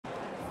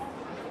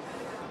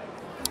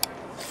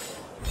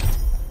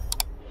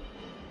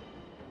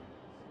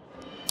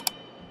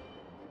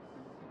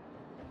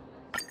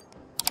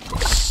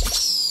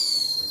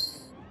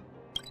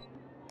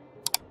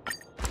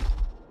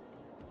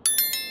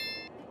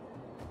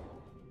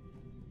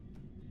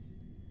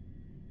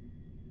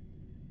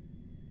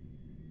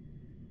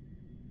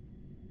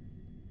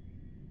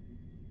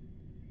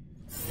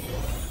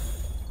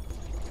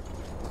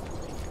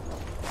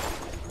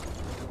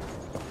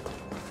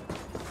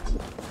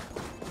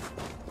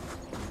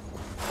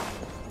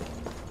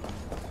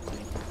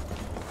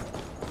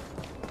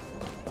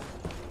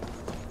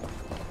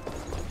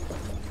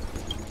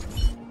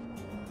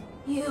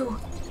do?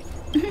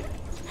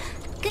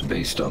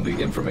 Based on the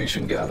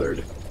information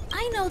gathered.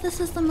 I know this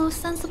is the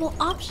most sensible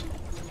option.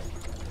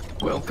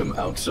 Welcome,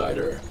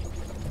 outsider.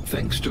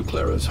 Thanks to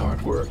Clara's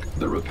hard work,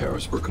 the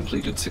repairs were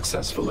completed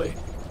successfully.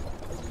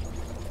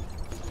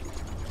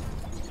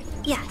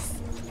 Yes,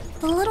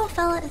 the little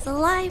fella is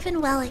alive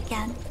and well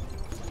again.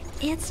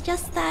 It's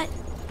just that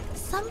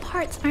some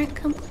parts aren't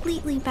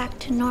completely back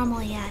to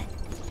normal yet.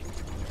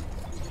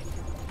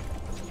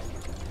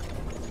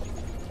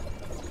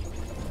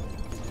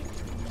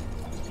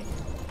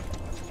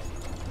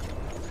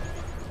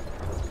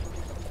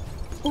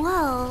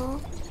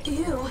 Well...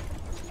 Ew.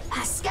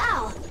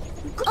 Pascal!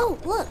 Oh,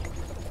 look!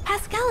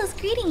 Pascal is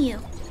greeting you.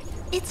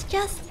 It's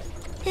just...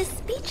 his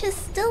speech is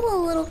still a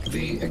little...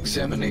 The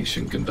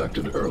examination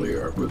conducted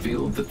earlier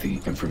revealed that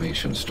the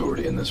information stored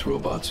in this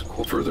robot's...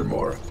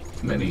 Furthermore,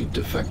 many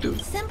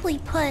defective... Simply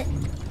put,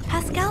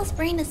 Pascal's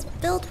brain is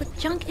filled with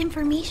junk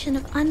information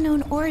of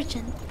unknown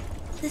origin.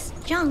 This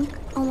junk,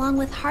 along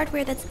with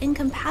hardware that's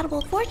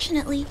incompatible,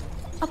 fortunately,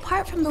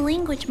 apart from the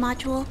language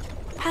module,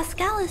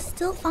 Pascal is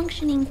still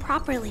functioning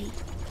properly.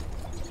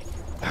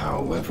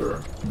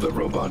 However, the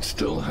robot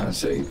still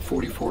has a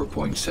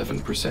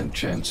 44.7%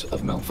 chance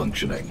of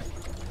malfunctioning.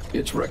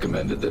 It's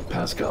recommended that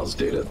Pascal's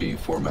data be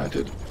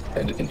formatted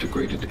and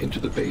integrated into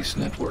the base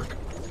network.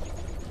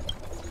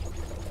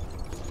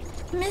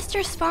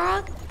 Mr.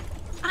 Svarog,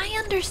 I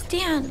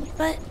understand,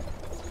 but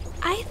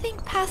I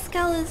think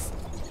Pascal is,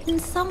 in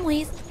some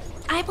ways,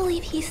 I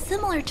believe he's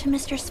similar to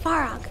Mr.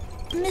 Svarog.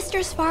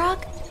 Mr.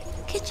 Svarog,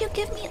 could you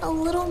give me a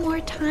little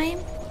more time?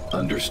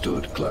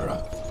 Understood,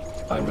 Clara.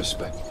 I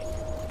respect.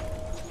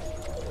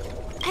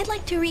 I'd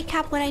like to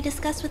recap what I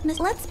discussed with Miss...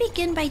 Let's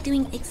begin by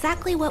doing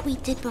exactly what we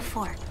did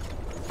before.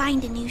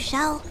 Find a new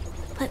shell,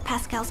 put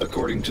Pascal's...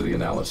 According to the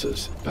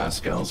analysis,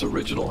 Pascal's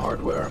original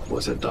hardware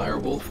was a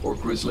direwolf or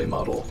grizzly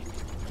model.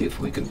 If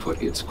we can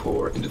put its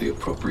core into the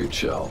appropriate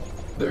shell,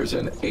 there's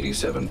an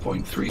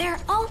 87.3... There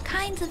are all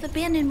kinds of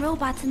abandoned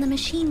robots in the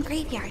machine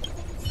graveyard.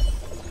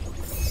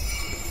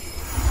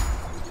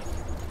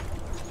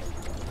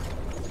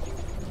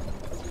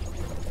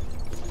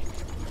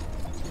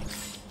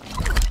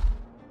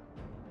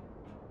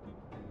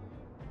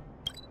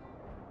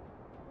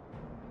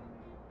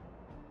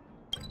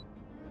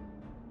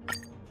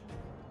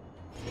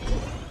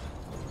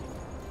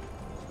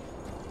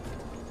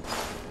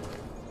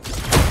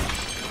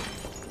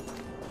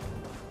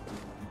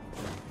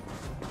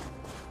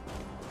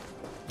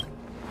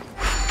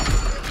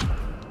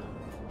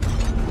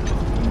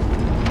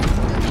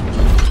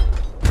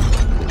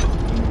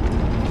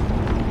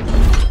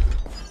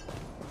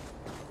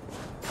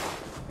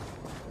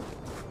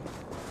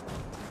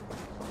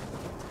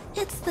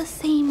 It's the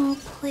same old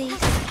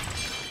place.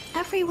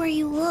 Everywhere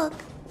you look,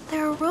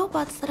 there are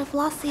robots that have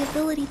lost the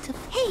ability to...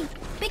 Hey,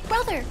 big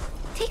brother,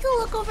 take a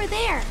look over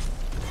there.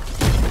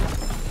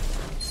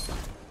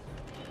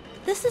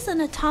 This is an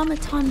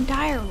automaton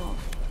direwolf,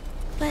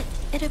 but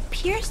it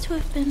appears to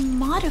have been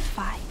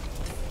modified.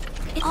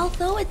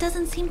 Although it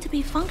doesn't seem to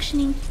be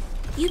functioning,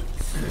 you...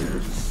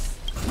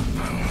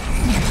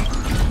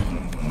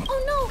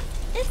 Oh no,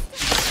 it's...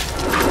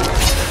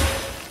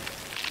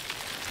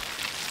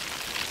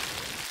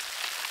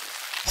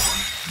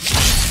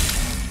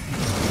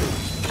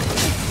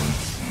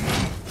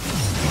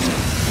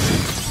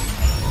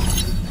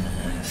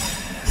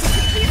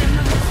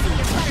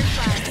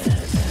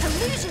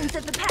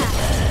 Of the past.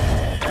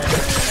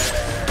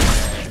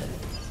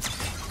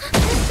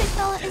 This big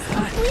fella is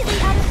completely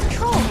out of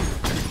control.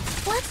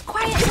 Let's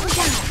quiet him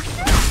down.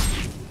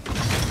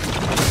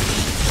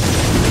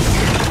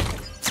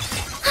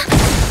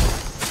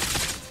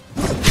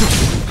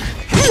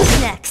 Who's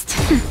next?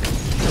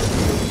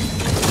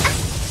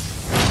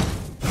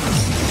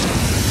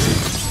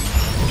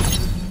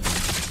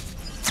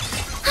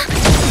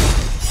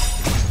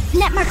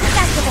 Netmark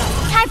Festival.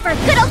 Time for a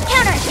good old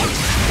counterattack.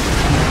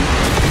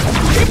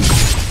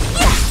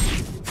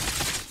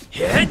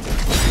 Hit!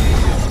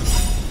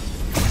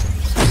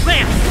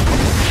 Lamp!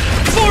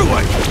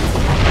 Forward!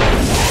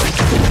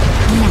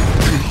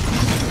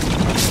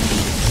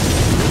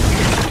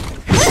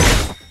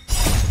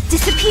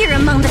 Disappear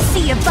among the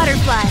sea of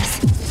butterflies.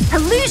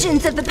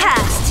 Illusions of the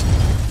past.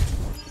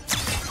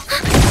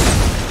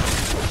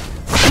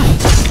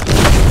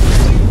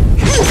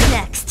 Who's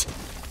next?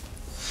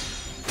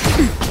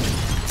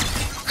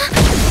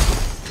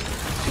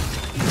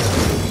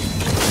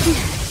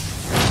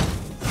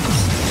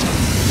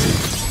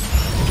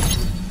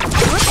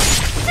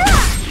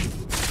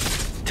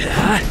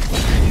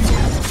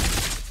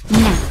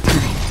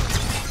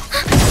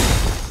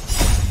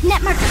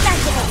 Netmark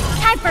Festival.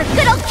 Time for a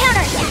good old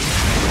counterattack.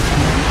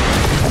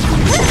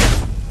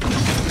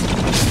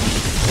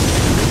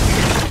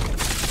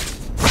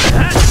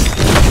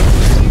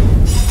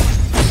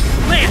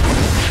 Lamp!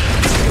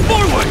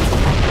 Forward!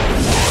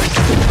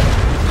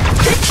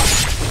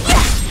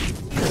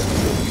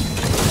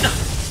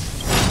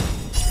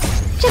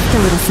 Just a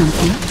little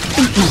something.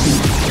 Think nothing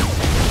of it.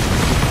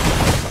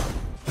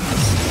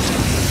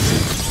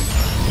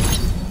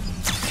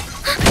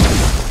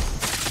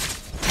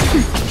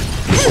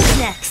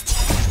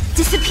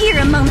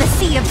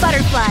 sea of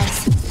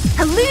butterflies.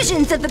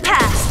 Illusions of the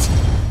past.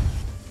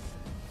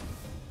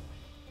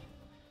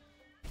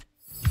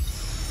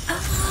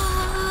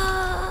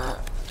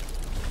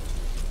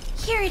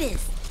 Here it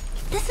is.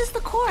 This is the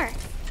core.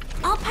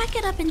 I'll pack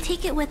it up and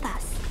take it with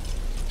us.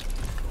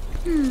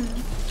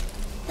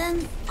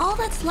 Then all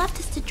that's left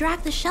is to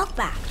drag the shelf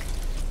back.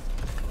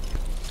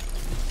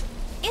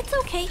 It's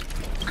okay.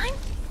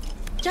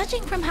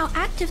 Judging from how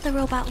active the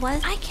robot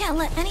was, I can't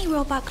let any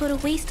robot go to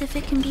waste if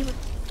it can be...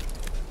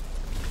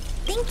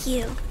 Thank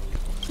you.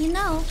 You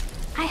know,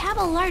 I have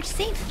a large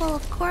safe full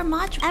of core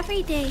modules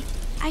every day.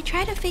 I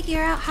try to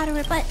figure out how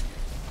to but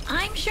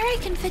I'm sure I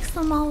can fix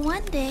them all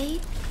one day.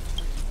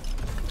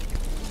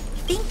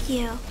 Thank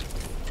you.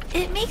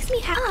 It makes me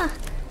happy.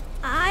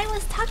 I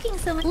was talking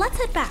so much. Let's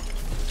head back.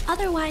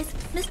 Otherwise,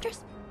 Mr.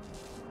 Sparrow.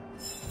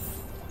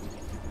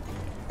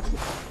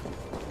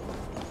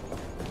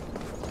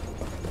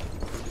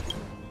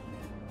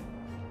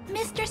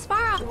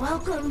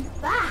 Welcome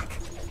back.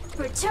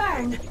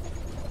 Return.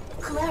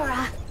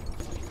 Clara.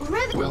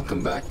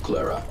 Welcome back,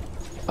 Clara.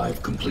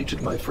 I've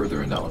completed my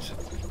further analysis.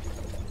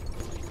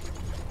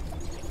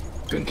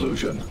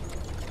 Conclusion.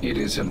 It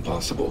is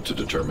impossible to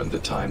determine the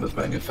time of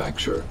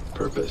manufacture.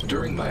 Purpose.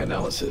 During my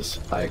analysis,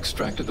 I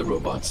extracted the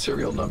robot's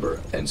serial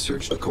number and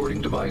searched.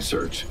 According to my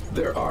search,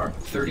 there are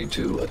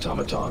 32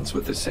 automatons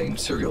with the same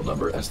serial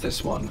number as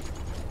this one.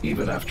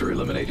 Even after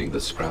eliminating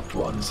the scrapped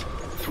ones,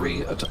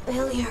 3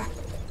 Failure.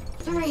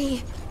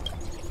 3.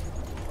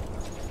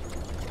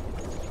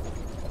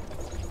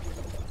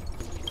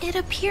 It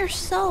appears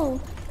so.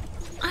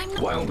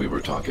 While we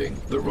were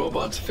talking, the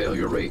robot's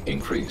failure rate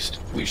increased.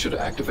 We should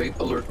activate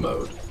alert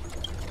mode.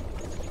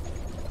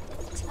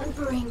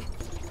 Tempering.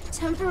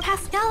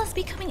 Pascal is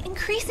becoming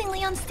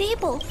increasingly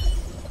unstable.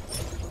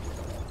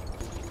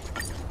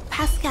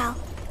 Pascal,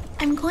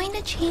 I'm going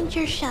to change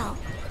your shell.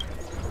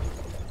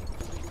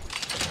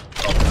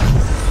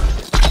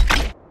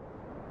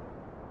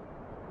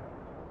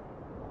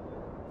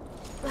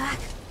 Back.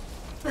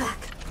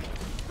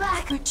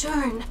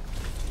 Return.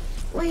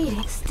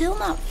 Waiting. Still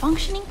not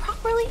functioning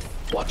properly?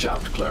 Watch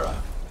out,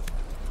 Clara.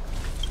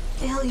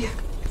 Failure.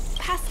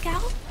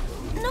 Pascal?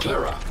 No.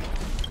 Clara.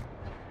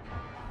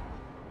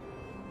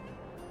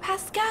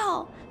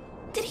 Pascal,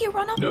 did he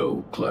run up?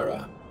 No,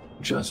 Clara.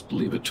 Just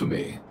leave it to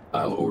me.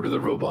 I'll order the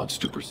robots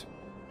to pursue.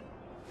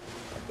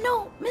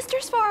 No, Mr.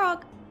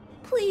 Svarog,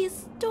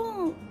 please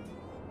don't.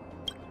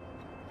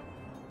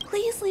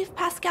 Please leave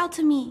Pascal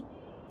to me.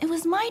 It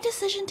was my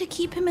decision to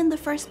keep him in the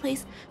first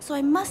place, so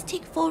I must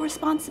take full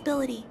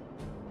responsibility.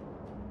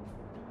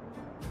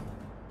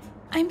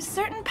 I'm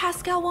certain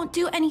Pascal won't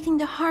do anything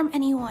to harm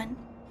anyone.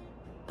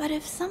 But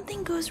if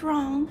something goes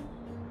wrong,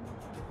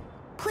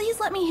 please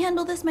let me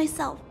handle this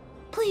myself.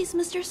 Please,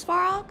 Mr.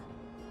 Svarog.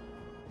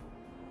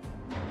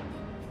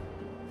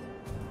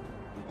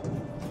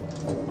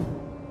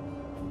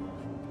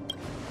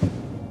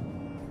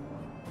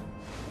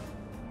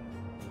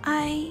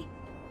 I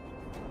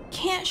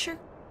can't sure.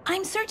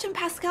 I'm certain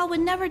Pascal would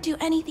never do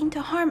anything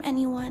to harm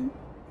anyone.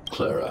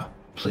 Clara,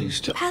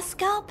 please tell.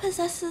 Pascal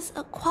possesses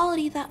a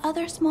quality that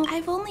other small...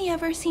 I've only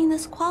ever seen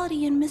this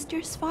quality in Mr.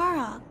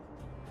 Svarog.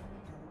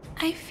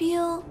 I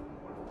feel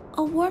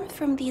a warmth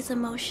from these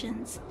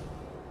emotions.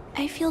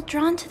 I feel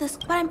drawn to this,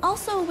 but I'm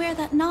also aware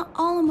that not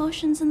all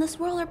emotions in this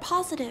world are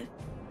positive.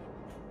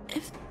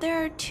 If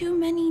there are too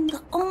many,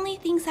 the only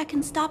things that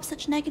can stop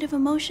such negative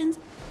emotions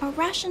are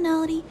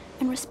rationality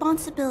and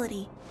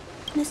responsibility.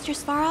 Mr.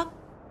 Svarog,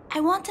 I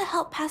want to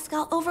help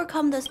Pascal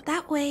overcome this.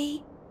 That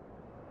way,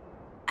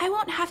 I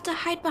won't have to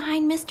hide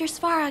behind Mr.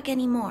 Svarog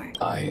anymore.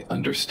 I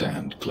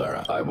understand,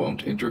 Clara. I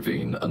won't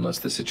intervene unless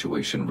the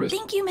situation risks...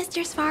 Thank you,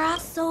 Mr. Svarog.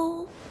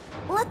 So,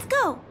 let's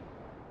go.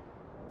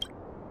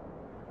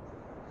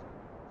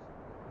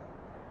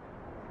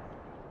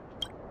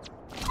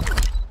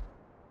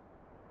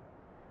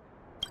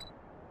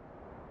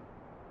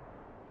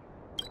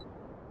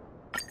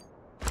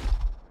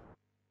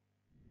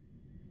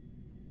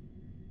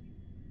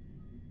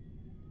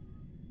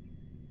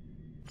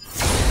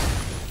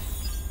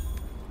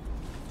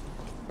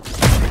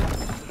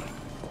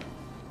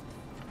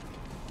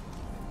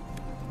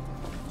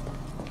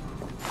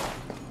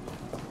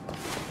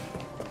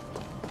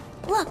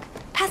 Look,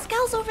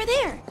 Pascal's over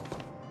there.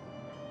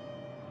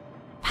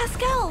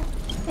 Pascal!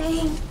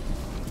 Hey.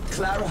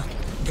 Clara,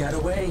 get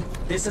away.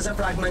 This is a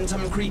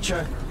fragmentum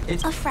creature.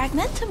 It's... A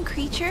fragmentum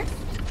creature?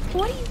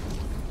 What are you...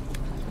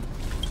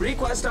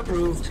 Request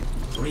approved.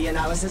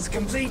 Reanalysis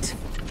complete.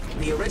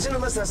 The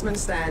original assessment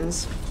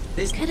stands.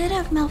 This... Could it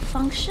have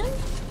malfunctioned?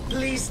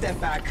 Please step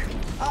back.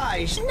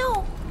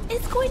 No,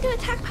 it's going to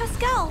attack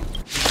Pascal.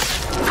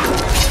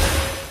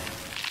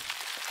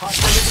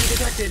 Hostility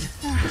detected.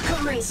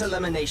 Commence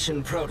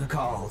elimination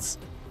protocols.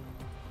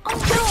 Oh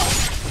no!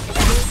 It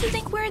seems to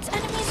think we're its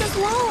enemies as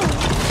well.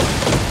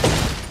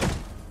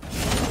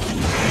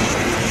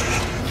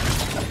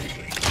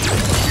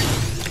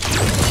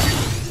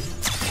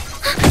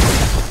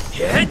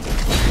 Hit!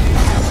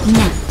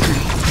 Nap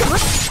time.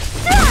 What?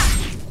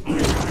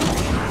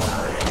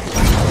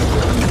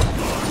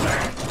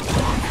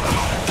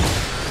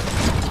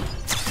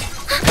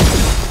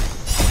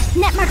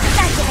 Netmark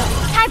activated.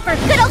 Time for a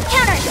good old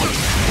counterattack.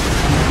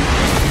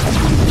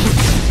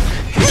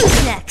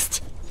 Who's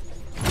next?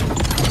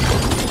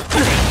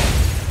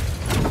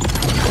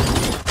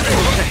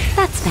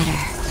 That's better.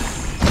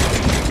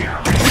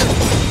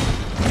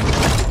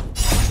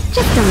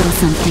 Just a little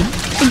something.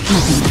 Think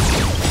nothing.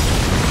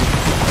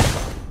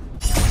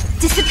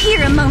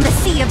 Disappear among the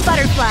sea of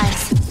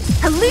butterflies.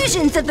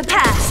 Illusions of the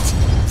past.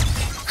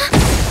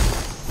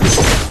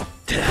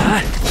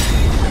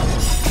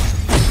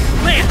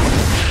 Land!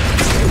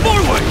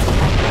 Forward!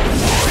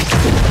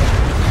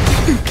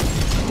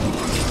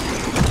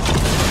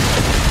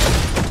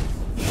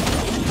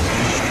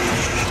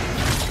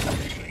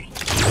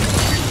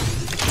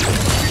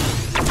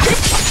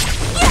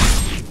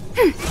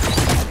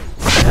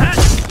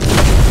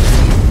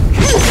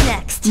 Who's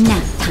next?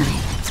 Nap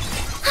time.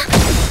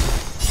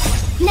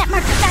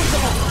 Netmark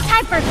activated.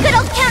 Time for a good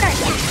old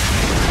counterattack.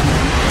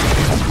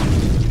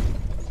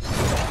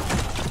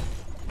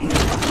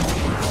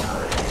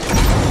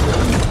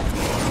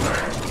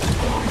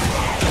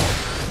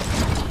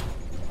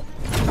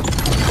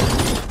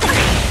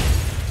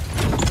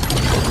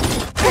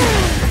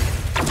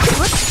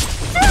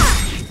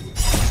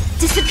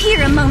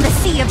 Disappear among the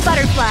sea of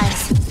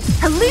butterflies.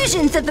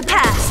 Illusions of the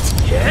past.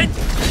 Hit!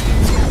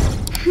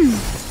 I'm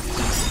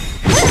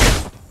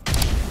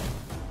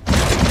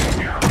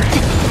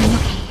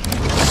okay.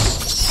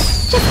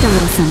 Just a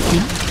little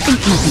something. Think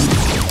nothing.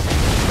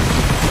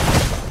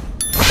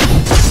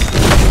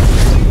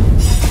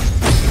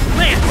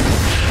 Land!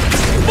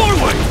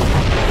 Forward!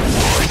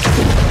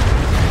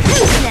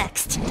 Who's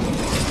next?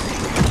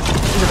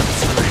 Not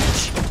so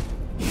rich.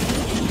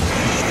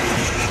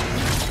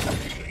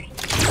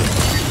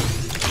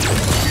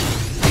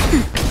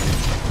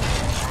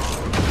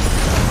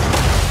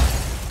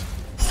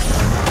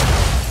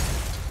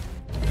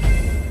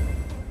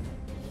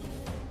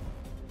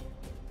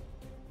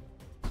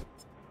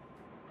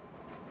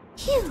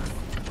 Phew.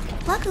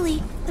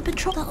 Luckily,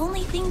 the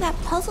only thing that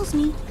puzzles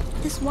me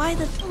is why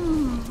the...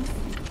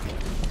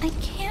 I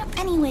can't...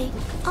 Anyway,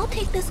 I'll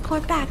take this core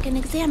back and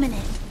examine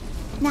it.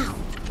 Now,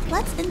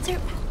 let's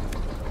insert...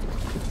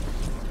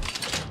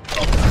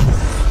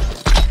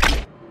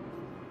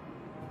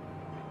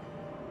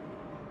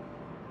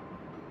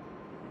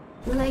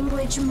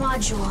 Language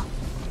module.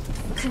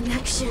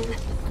 Connection.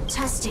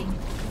 Testing.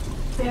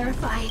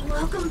 Verifying.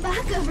 Welcome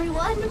back,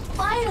 everyone.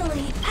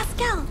 Finally.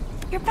 Pascal,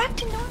 you're back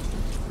to normal.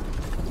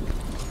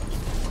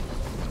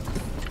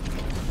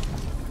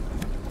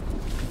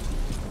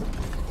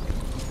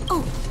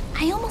 Oh,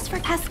 I almost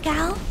forgot.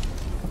 Pascal,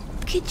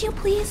 could you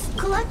please...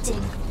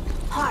 Collecting.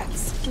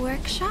 Parts.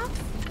 Workshop?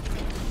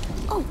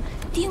 Oh,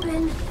 do you...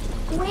 Been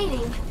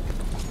waiting.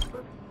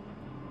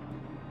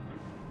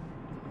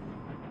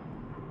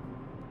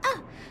 Ah,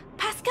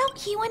 Pascal,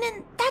 he went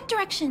in that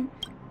direction.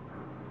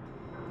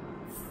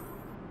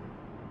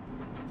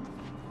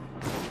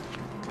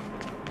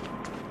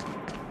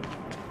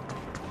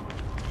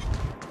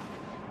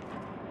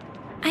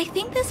 I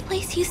think this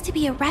place used to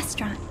be a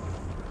restaurant.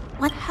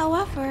 What,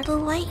 however, the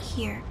light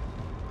here.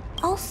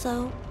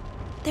 Also,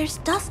 there's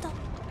dust up.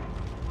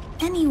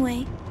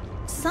 Anyway,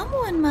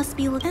 someone must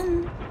be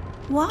looking.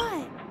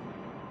 Why?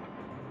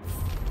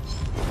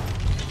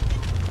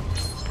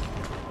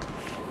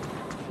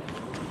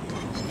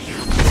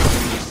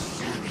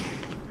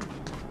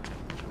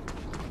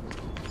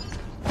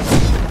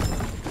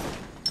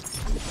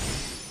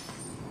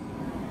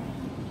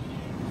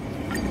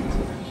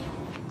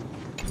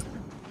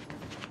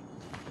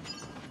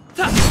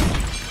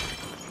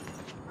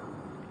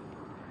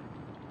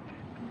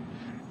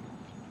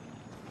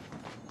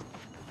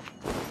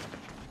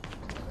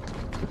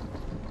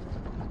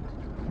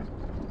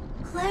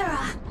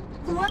 Clara,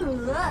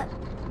 what?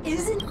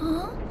 Isn't...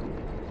 Huh?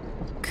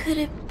 Could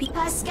it be...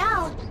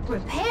 Pascal,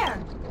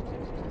 repair.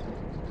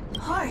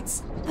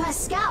 Parts.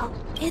 Pascal.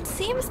 It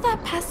seems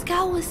that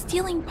Pascal was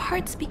stealing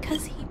parts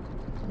because he...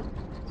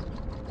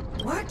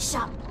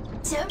 Workshop.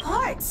 To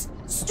parts.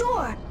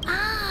 Store.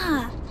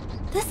 Ah!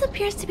 This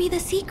appears to be the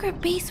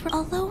secret base where,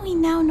 although we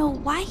now know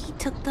why he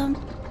took them,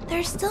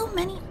 there's still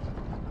many...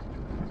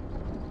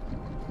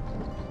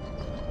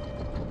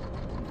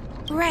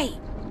 Right.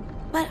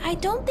 But I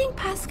don't think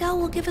Pascal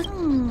will give us...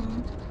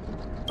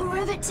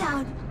 Rivet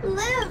Town.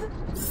 Live.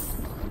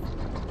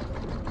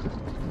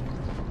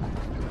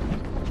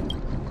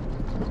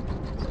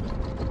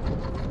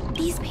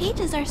 These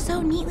pages are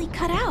so neatly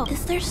cut out.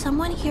 Is there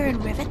someone here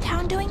in Rivet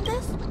Town doing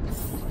this?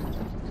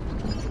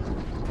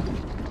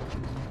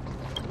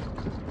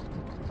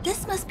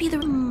 This must be the...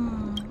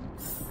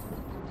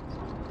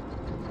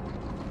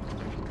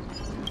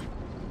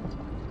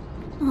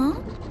 Huh?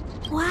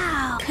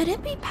 Wow. Could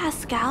it be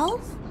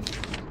Pascal's?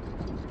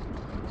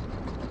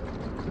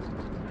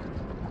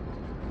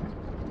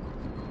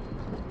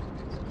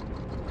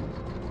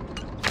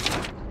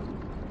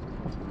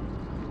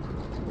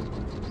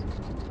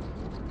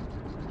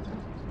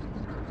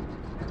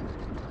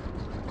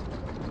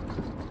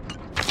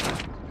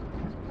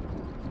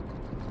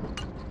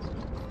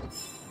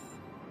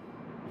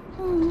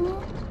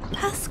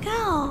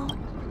 Pascal.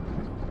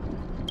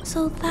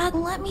 So that...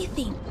 let me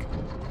think.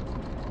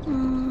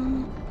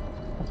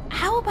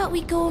 How about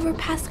we go over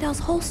Pascal's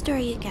whole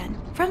story again,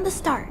 from the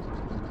start?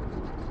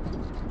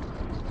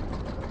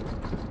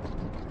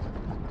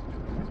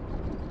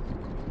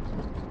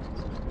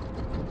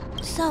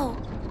 So,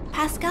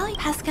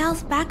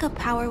 Pascal's backup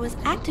power was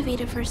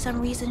activated for some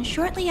reason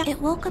shortly after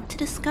it woke up to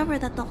discover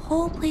that the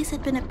whole place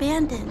had been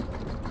abandoned.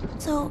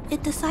 So,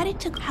 it decided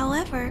to...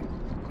 However,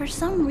 for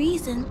some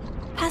reason,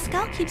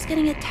 Pascal keeps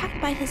getting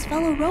attacked by his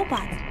fellow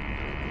robots.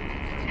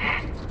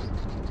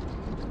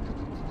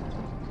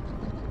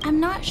 I'm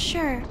not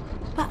sure,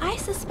 but I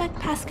suspect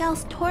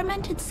Pascal's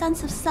tormented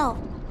sense of self,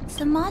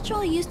 the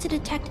module used to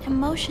detect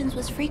emotions,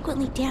 was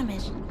frequently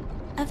damaged.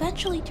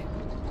 Eventually...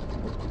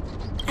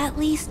 At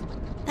least,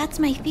 that's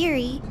my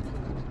theory.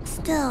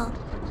 Still,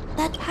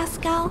 that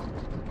Pascal...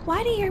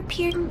 Why do your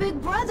peers... Big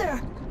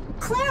brother!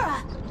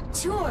 Clara!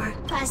 Tour!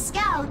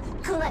 Pascal,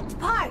 collect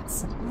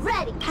parts!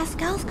 Ready!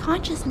 Pascal's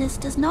consciousness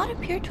does not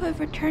appear to have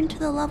returned to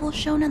the level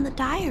shown in the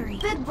diary.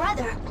 Big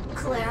brother!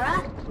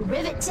 Clara!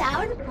 Rivet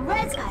Town!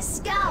 Red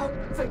Pascal!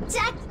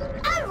 Protect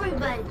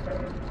everybody!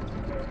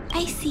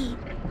 I see.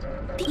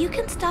 You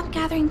can stop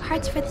gathering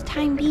parts for the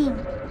time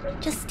being.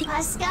 Just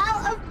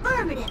Pascal,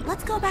 affirmative!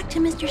 Let's go back to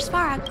Mr.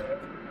 Svarog.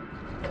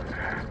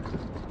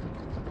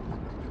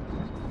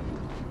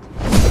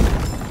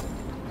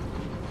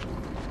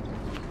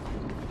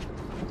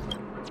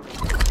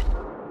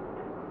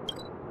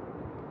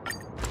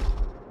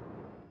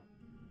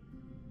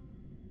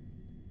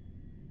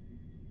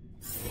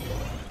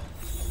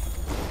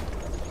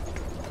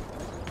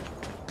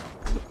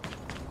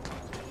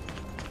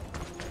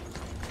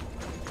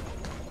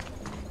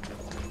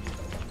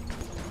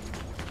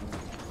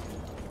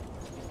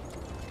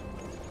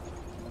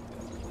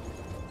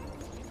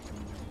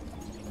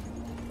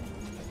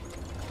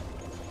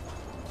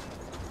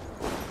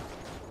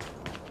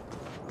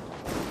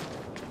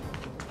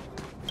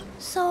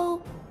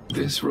 So...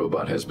 This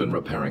robot has been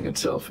repairing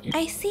itself.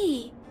 I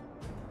see.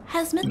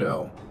 Has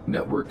No.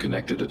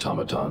 Network-connected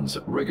automatons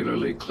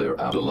regularly clear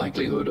out. The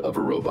likelihood of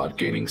a robot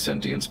gaining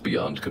sentience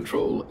beyond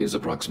control is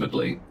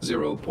approximately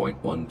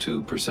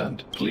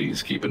 0.12%.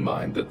 Please keep in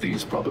mind that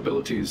these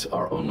probabilities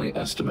are only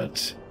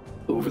estimates.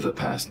 Over the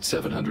past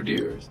 700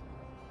 years,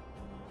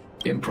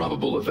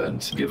 improbable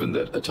events, given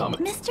that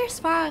Mr.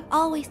 Svarog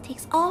always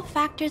takes all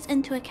factors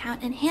into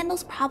account and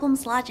handles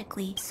problems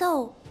logically.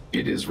 So...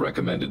 It is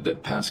recommended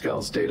that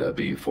Pascal's data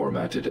be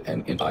formatted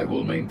and I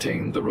will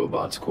maintain the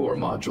robot's core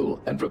module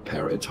and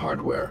repair its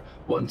hardware.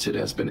 Once it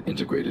has been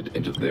integrated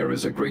into... There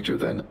is a greater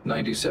than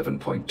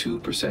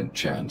 97.2%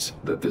 chance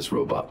that this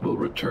robot will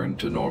return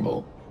to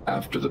normal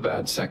after the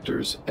bad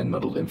sectors and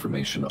muddled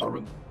information are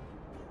removed.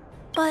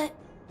 But...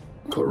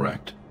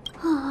 Correct.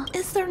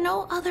 Is there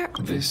no other...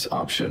 This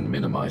option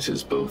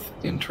minimizes both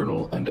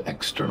internal and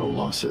external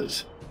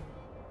losses.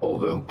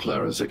 Although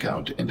Clara's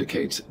account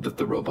indicates that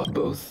the robot...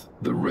 Both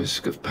the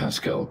risk of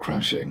Pascal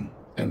crashing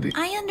and the...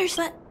 I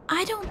understand, but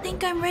I don't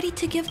think I'm ready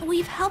to give...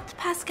 We've helped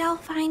Pascal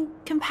find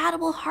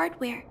compatible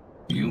hardware.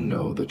 You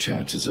know the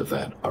chances of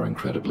that are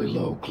incredibly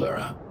low,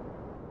 Clara.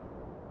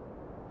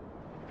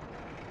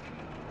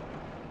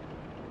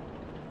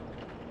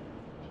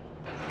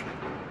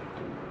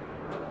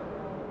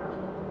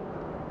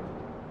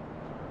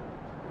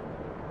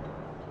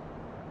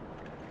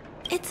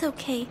 It's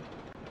okay.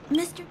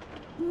 Mr...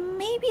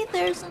 Maybe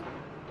there's a...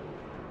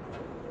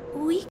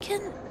 We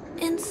can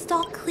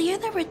clear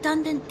the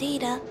redundant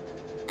data,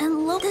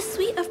 and load the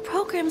suite of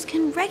programs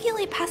can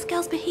regulate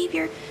Pascal's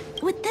behavior.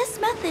 With this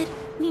method,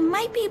 we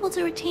might be able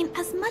to retain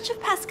as much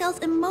of Pascal's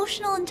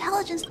emotional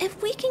intelligence.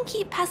 If we can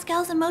keep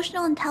Pascal's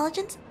emotional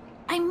intelligence,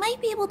 I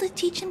might be able to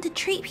teach him to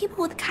treat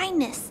people with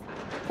kindness.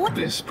 What?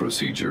 This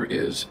procedure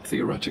is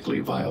theoretically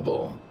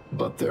viable,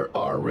 but there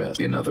are risks.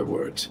 In other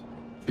words,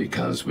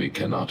 because we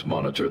cannot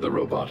monitor the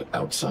robot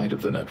outside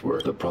of the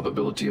network, the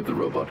probability of the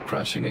robot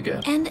crashing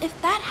again... And if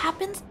that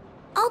happens,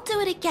 I'll do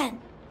it again.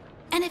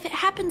 And if it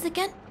happens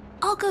again,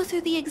 I'll go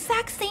through the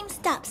exact same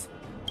steps.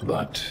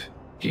 But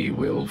he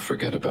will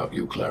forget about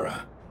you,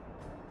 Clara.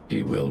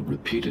 He will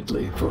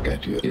repeatedly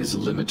forget you. His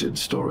limited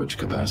storage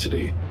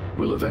capacity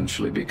will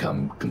eventually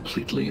become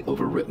completely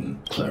overwritten,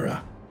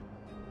 Clara.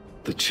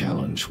 The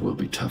challenge will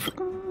be tougher.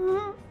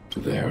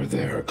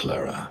 There,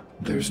 Clara.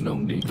 There's no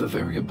need. The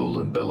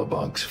variable in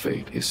Belobog's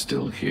fate is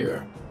still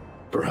here.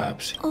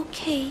 Perhaps...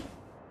 Okay.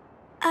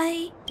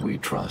 We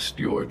trust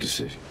your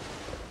decision.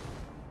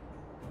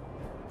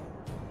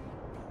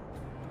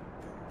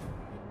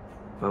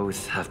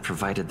 Both have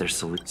provided their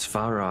solutions.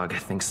 Svarog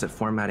thinks that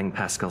formatting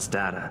Pascal's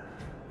data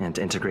and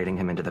integrating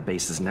him into the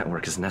base's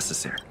network is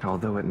necessary,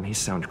 although it may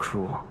sound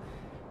cruel.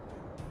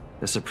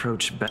 This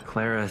approach,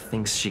 Clara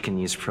thinks she can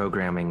use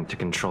programming to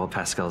control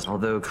Pascal's,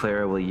 although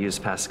Clara will use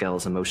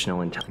Pascal's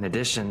emotional intelligence. In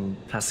addition,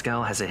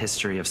 Pascal has a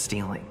history of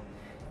stealing,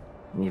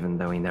 even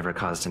though he never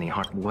caused any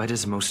harm. What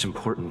is most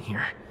important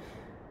here?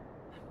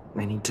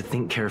 I need to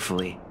think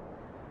carefully.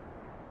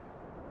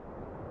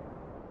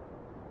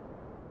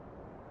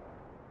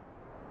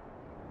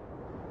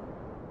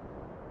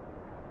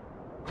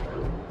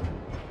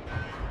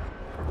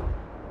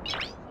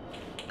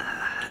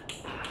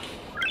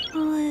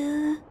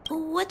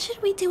 what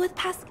should we do with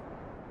Pascal?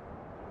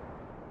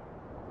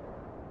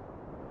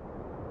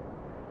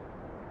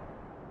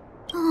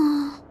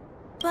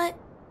 But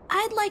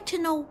I'd like to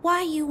know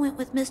why you went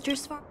with Mr.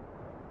 Svarog.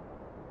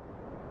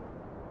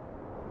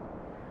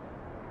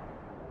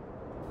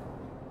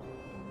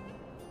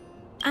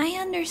 I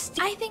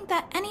understand. I think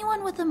that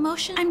anyone with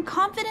emotion, I'm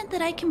confident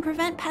that I can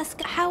prevent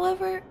Pascal.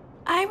 However,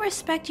 I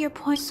respect your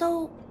point.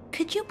 So,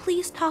 could you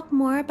please talk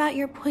more about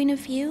your point of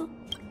view?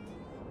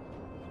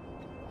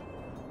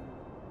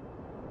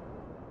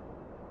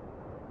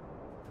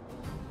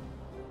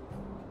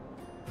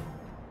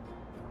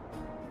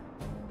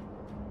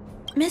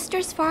 Mr.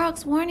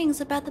 Svarog's warnings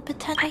about the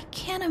potential. I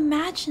can't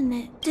imagine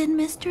it. Did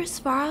Mr.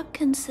 Svarog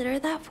consider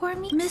that for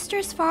me? Mr.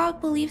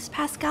 Svarog believes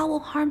Pascal will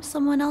harm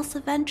someone else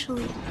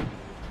eventually.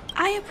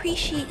 I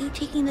appreciate you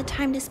taking the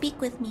time to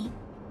speak with me.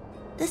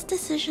 This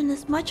decision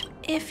is much.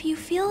 If you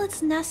feel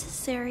it's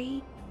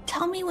necessary,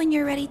 tell me when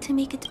you're ready to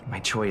make it. My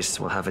choice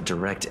will have a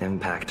direct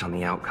impact on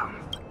the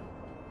outcome.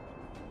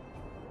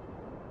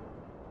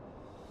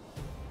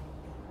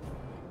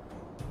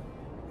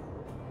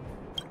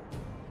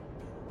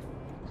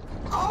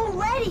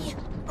 Already!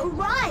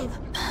 Arrive!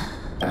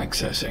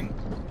 Accessing.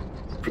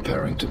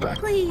 Preparing to back.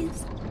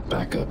 Please.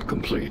 Backup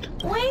complete.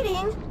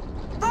 Waiting!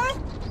 Birth...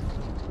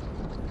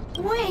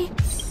 Wait...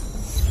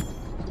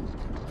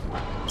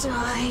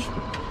 Die...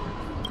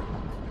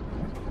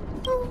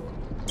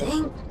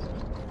 Thank...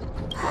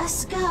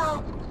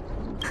 Pascal...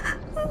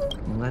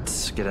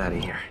 Let's get out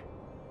of here.